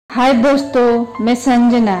हाय दोस्तों, मैं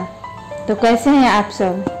संजना। तो कैसे हैं आप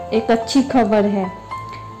सब। एक अच्छी खबर है,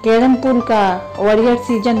 कैरम पूल का वॉरियर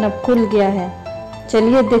सीजन अब खुल गया है।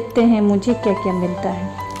 चलिए देखते हैं मुझे क्या क्या मिलता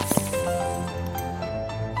है।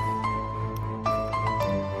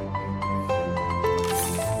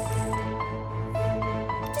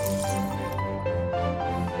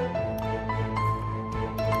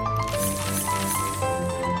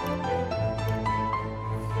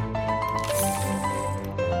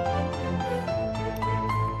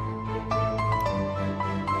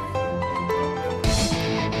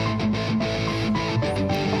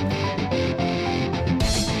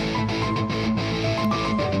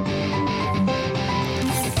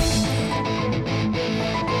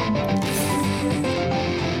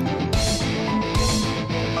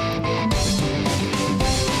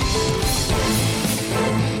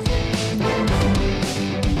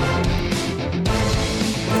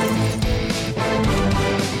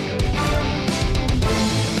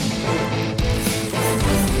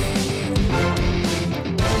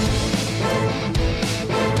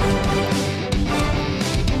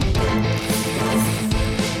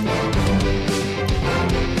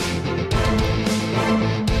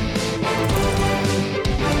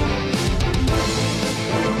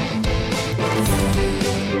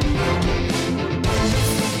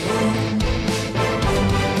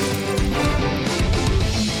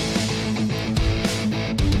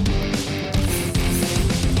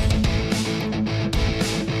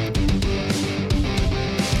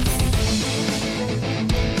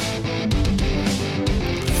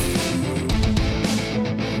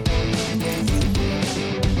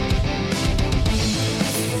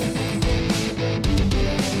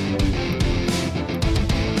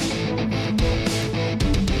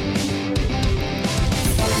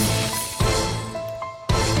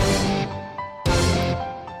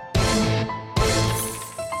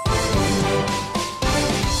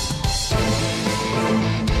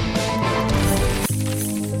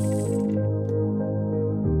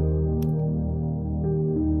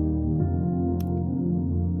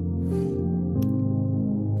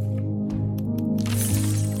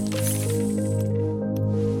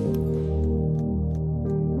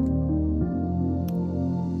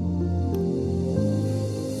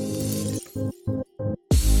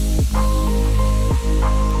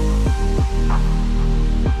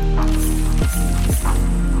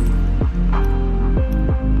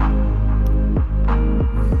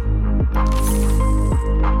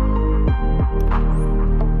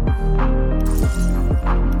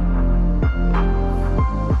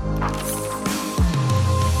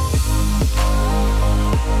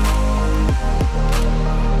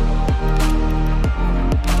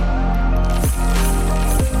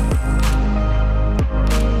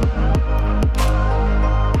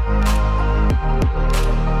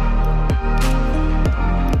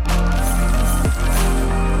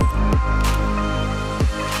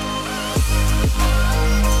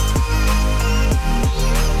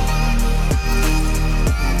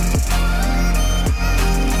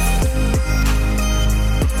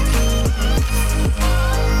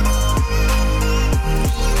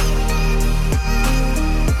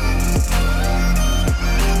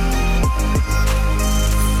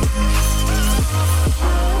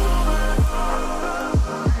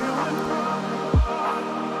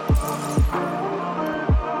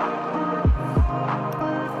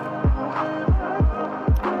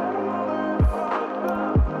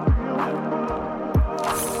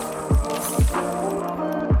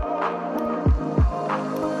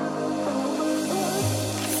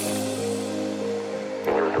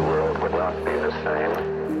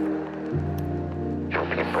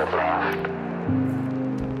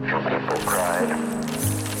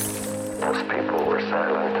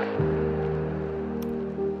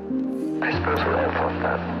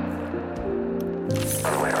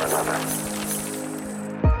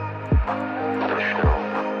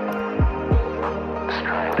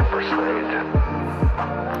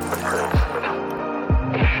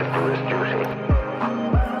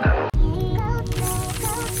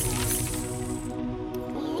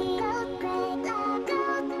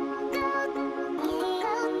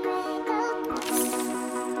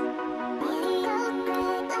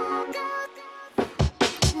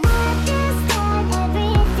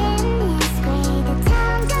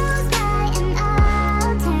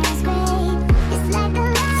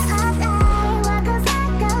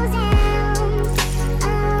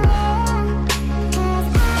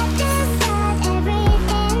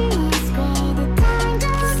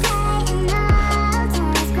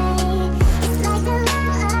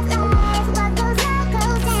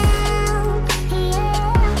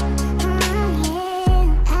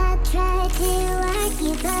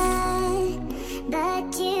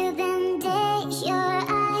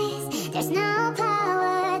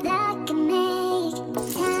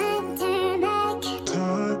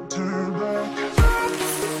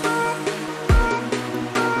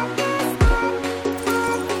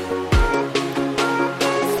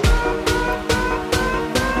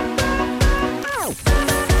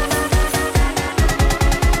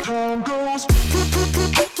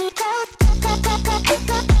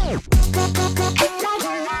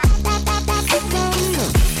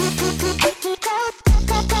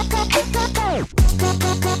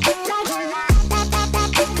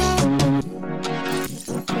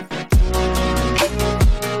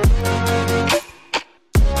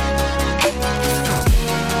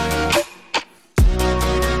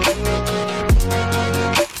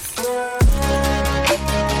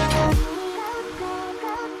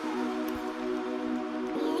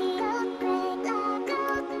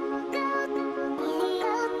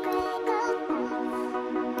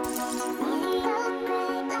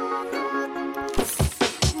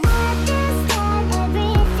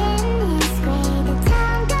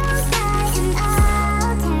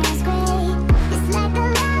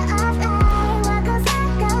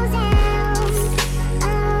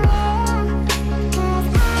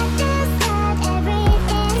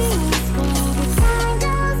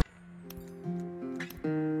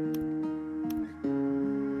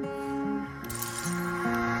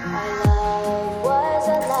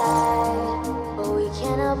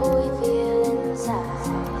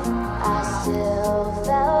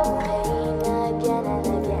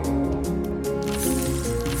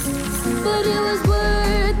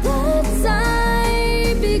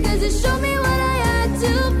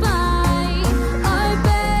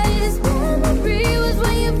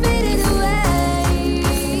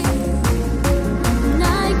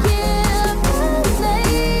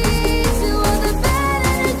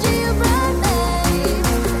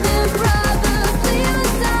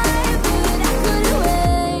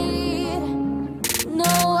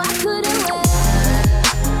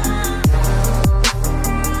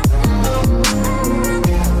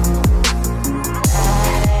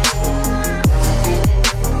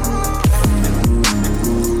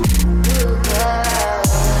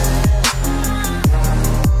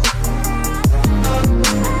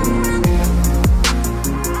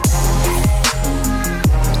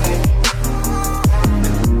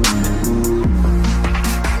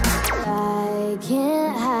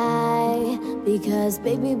 Because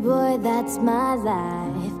baby boy, that's my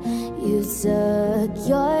life. You took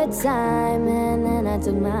your time and then I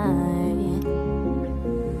took mine.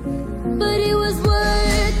 But it was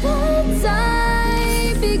worth the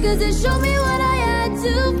time, because it showed me what I had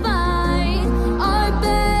to find. Our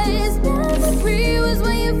best memory was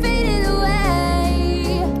when you faded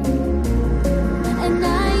away. And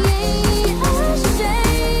I ain't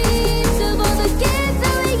ashamed of all the games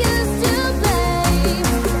that we used to play.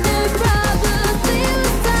 There probably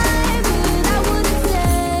was time, but I wouldn't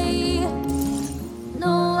stay.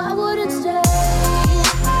 No, I wouldn't stay.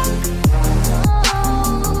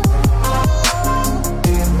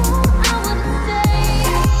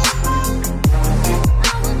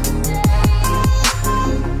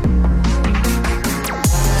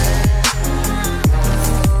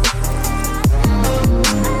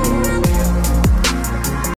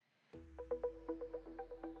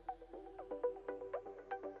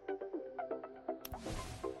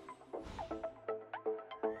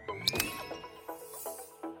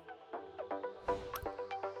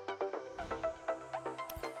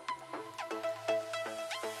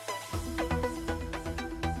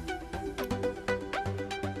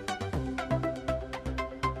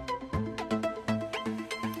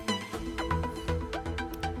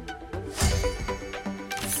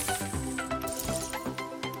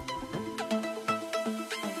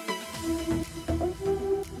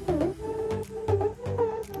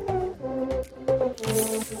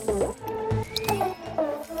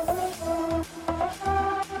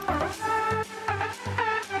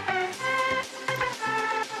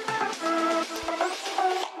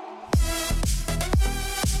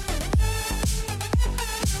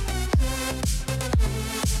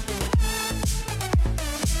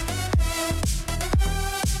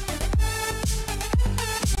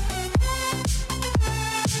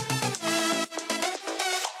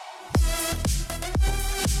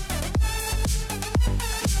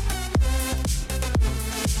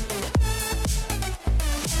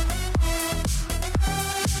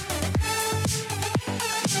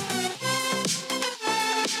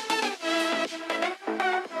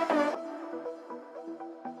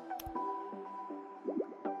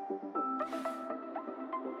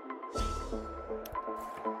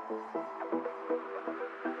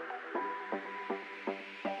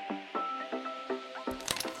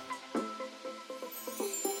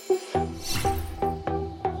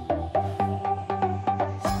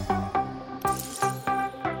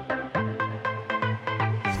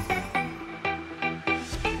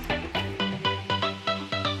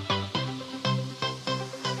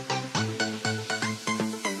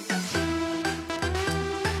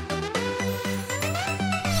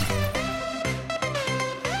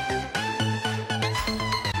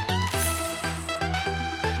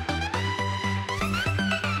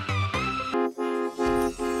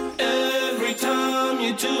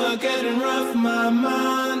 two are getting rough. My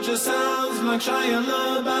mind just sounds like Shia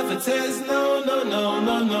LaBeouf. It says no, no, no,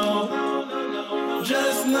 no, no.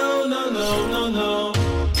 Just no, no, no, no, no.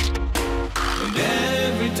 And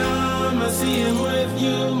every time I see him with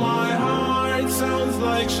you, my heart sounds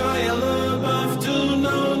like Shia LaBeouf too.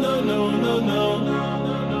 No, no, no, no, no.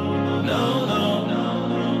 No, no, no,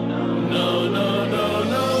 no, no, no,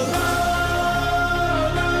 no.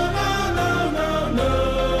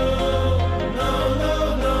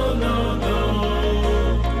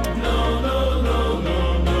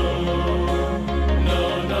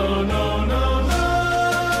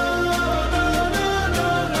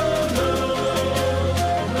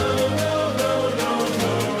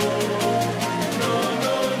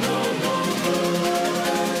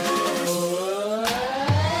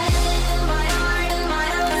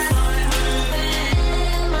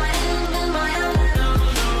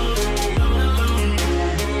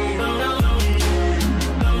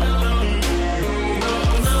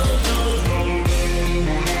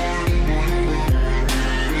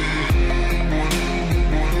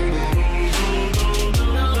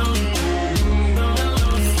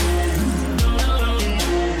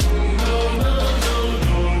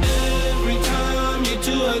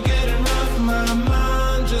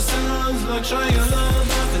 Shia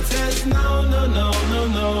LaBeouf, it says no, no, no, no,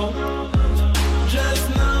 no.